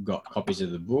have got copies of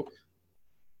the book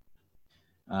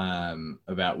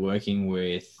about working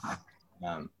with,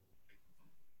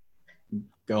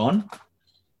 go on.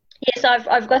 Yes,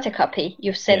 I've got a copy.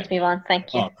 You've sent me one.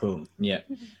 Thank you. Oh, cool. Yeah.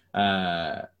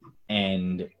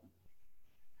 And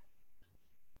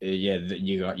yeah,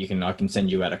 I can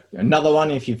send you out another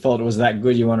one if you thought it was that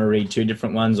good. You want to read two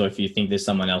different ones, or if you think there's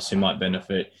someone else who might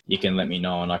benefit, you can let me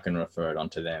know and I can refer it on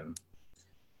to them.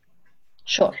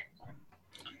 Sure.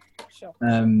 Sure.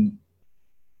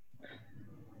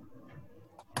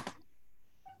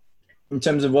 in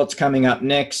terms of what's coming up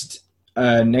next,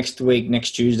 next week,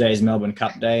 next Tuesday is Melbourne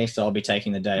Cup Day, so I'll be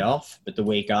taking the day off. But the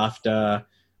week after,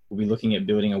 we'll be looking at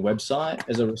building a website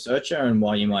as a researcher and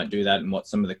why you might do that and what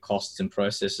some of the costs and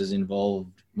processes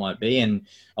involved might be. And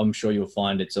I'm sure you'll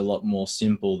find it's a lot more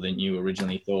simple than you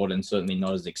originally thought and certainly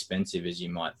not as expensive as you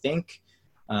might think.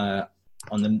 On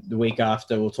the week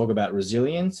after, we'll talk about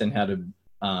resilience and how to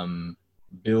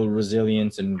build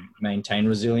resilience and maintain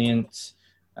resilience.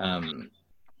 And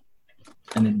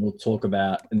then we'll talk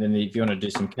about, and then if you want to do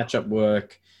some catch-up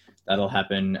work, that'll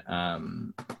happen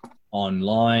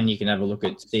online. You can have a look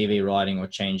at CV writing or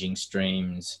changing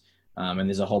streams. And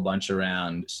there's a whole bunch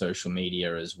around social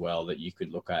media as well that you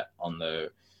could look at on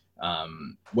the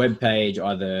webpage,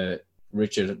 either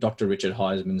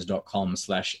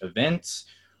drrichardheismans.com/events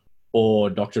or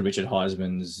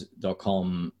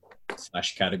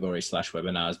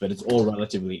drrichardheismans.com/category/webinars, but it's all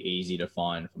relatively easy to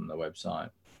find from the website.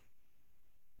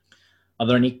 Are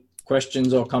there any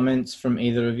questions or comments from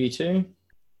either of you two?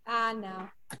 No.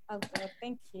 Okay,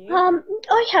 thank you.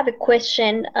 I have a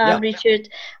question, Richard.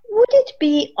 Would it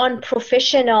be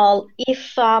unprofessional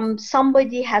if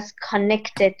somebody has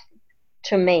connected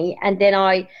to me and then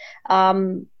I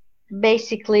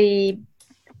basically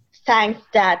thanked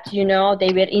that,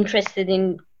 they were interested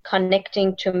in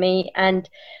connecting to me and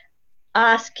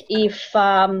ask if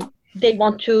they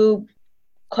want to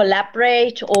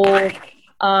collaborate or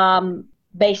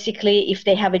basically if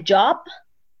they have a job?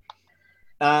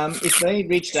 If they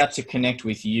reached out to connect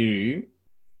with you,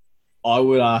 I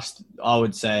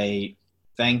would say,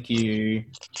 thank you.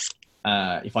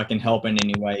 If I can help in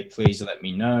any way, please let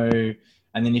me know.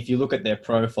 And then if you look at their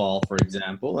profile, for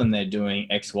example, and they're doing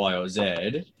X, Y, or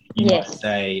Z, you might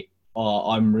say,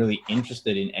 I'm really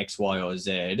interested in X, Y, or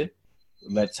Z.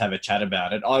 Let's have a chat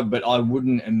about it. But I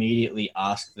wouldn't immediately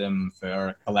ask them for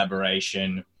a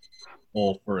collaboration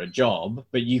or for a job,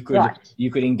 but you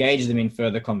could engage them in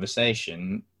further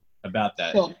conversation about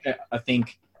that. Sure. I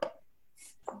think,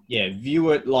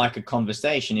 view it like a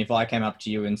conversation. If I came up to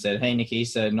you and said, "Hey,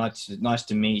 Nikisa, nice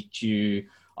to meet you.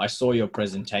 I saw your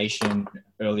presentation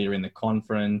earlier in the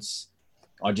conference.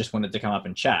 I just wanted to come up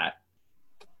and chat."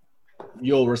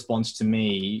 Your response to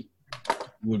me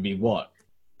would be what?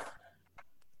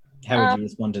 How would you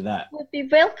respond to that? Would be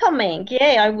welcoming.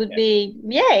 Yeah, I would be.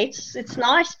 Yeah, it's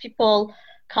nice people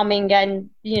coming and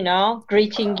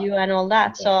greeting you and all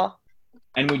that. Okay. So.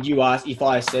 And would you ask, if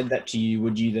I said that to you,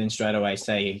 would you then straight away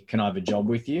say, "Can I have a job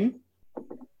with you"?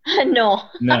 No.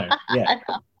 No. Yeah.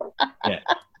 Yeah.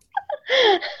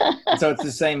 So it's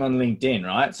the same on LinkedIn,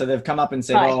 right? So they've come up and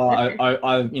said, right.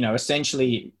 I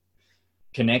essentially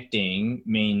connecting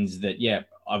means that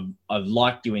I've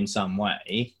liked you in some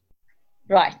way.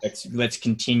 Right. Let's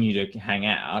continue to hang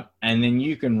out, and then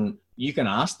you can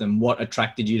ask them what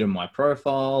attracted you to my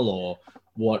profile, or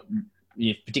what,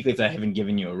 particularly if they haven't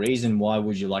given you a reason, why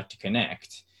would you like to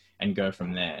connect, and go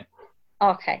from there.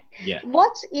 Okay. Yeah.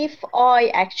 What if I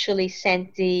actually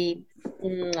sent the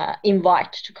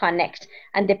invite to connect,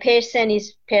 and the person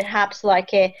is perhaps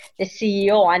like the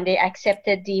CEO, and they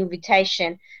accepted the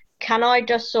invitation? Can I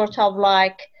just sort of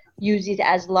use it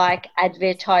as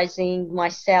advertising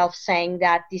myself, saying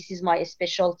that this is my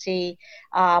specialty?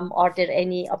 Are there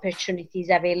any opportunities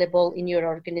available in your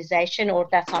organization, or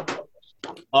that's not?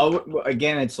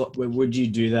 Again, it's would you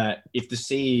do that if the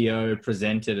CEO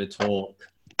presented a talk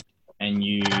and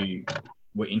you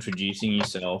were introducing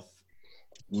yourself?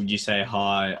 Would you say,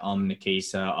 "Hi, I'm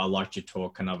Nikisa. I liked your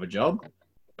talk. Can I have a job?"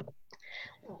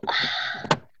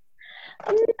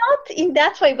 Not in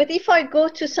that way, but if I go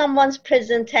to someone's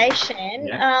presentation,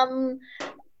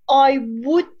 I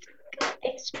would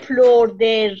explore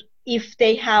if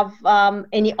they have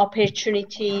any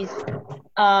opportunities,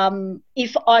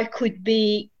 if I could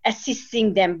be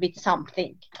assisting them with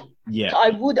something. Yeah. So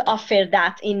I would offer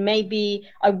that in, maybe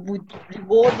I would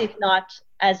reward it not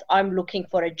as I'm looking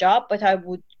for a job, but I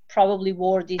would probably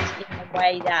word it in a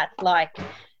way that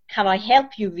can I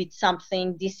help you with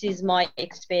something? This is my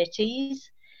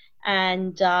expertise.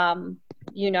 And,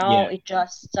 it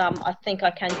just, I think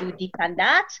I can do deep on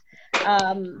that.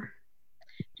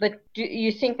 But do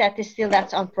you think that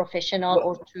that's unprofessional,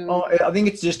 or too? I think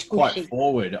it's just quite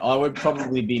forward. I would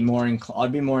probably be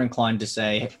I'd be more inclined to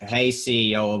say, "Hey,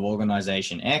 CEO of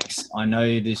organization X, I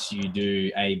notice you do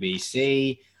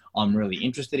ABC. I'm really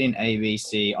interested in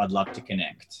ABC. I'd love to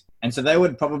connect." And so they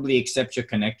would probably accept your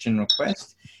connection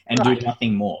request and do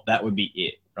nothing more. That would be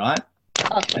it, right?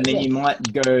 Okay, and then you might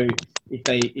go, if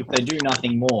they do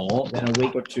nothing more, then a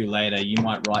week or two later, you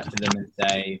might write to them and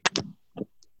say,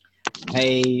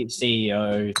 "Hey,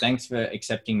 CEO, thanks for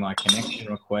accepting my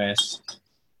connection request.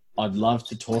 I'd love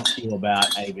to talk to you about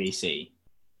ABC.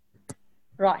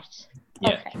 Right.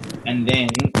 Yeah. Okay. And then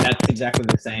that's exactly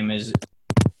the same as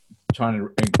trying to,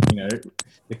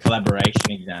 the collaboration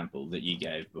example that you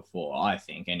gave before, I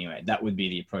think, anyway. That would be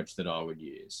the approach that I would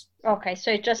use. Okay.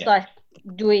 So just like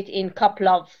do it in couple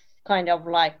of kind of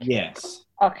like. Yes.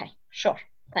 Okay. Sure.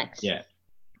 Thanks. Yeah,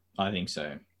 I think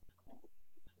so.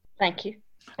 Thank you.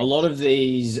 A lot of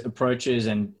these approaches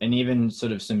and even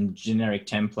sort of some generic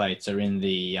templates are in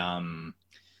the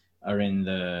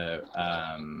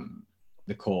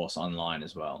course online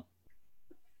as well.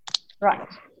 Right.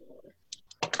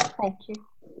 Thank you.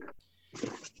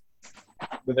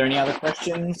 Were there any other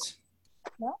questions?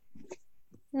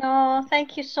 No,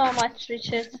 thank you so much,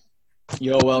 Richard.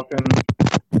 You're welcome.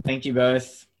 Thank you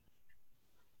both.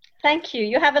 Thank you.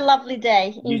 You have a lovely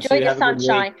day. You Enjoy too. the Have a good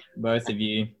sunshine. week, both of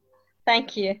you.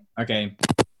 Thank you. Okay.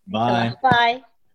 Bye. Bye.